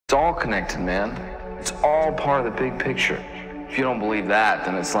It's all connected, man. It's all part of the big picture. If you don't believe that,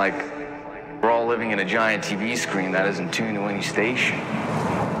 then it's like we're all living in a giant TV screen that isn't tuned to any station.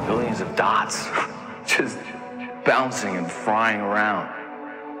 Billions of dots just bouncing and frying around.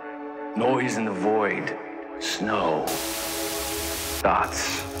 Noise in the void. Snow.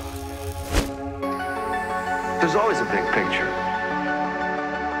 Dots. There's always a big picture.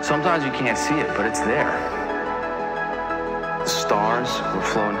 Sometimes you can't see it, but it's there. The stars were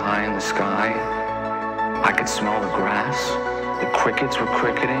floating high in the sky. I could smell the grass. The crickets were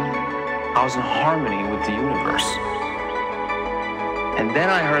cricketing. I was in harmony with the universe. And then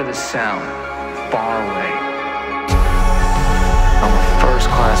I heard the sound far away. I'm a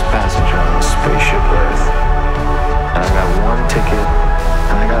first-class passenger on the spaceship Earth. And I got one ticket,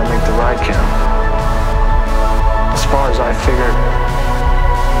 and I gotta make the ride count. As far as I figured,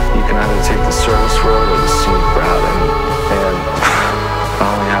 you can either take the service road or the scenic route, and I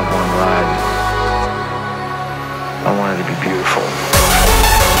only have one ride. I want it to be beautiful.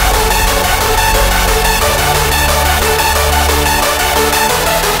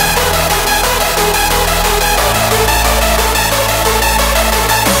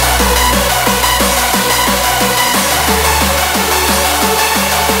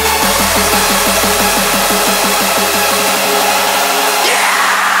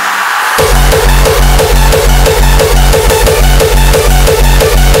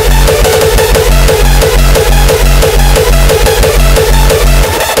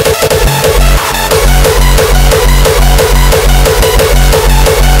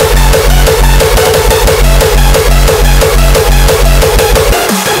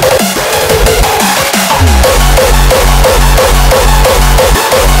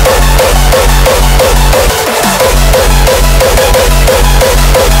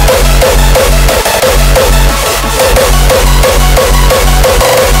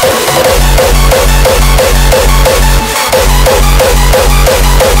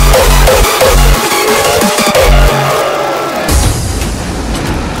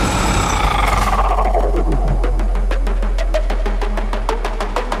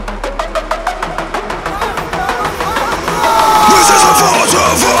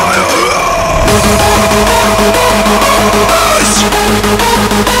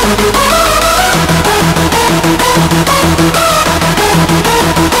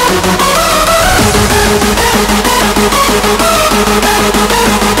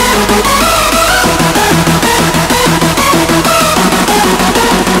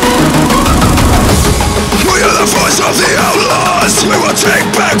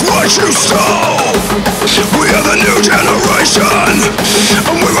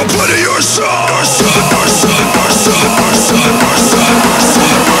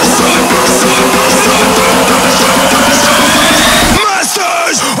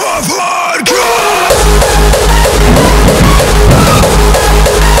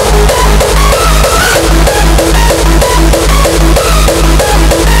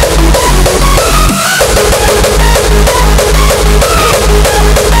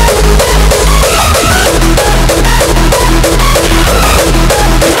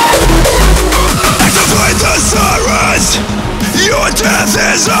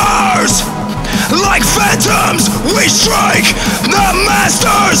 Like phantoms, we strike, the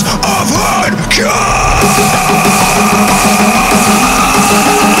masters of hardcore!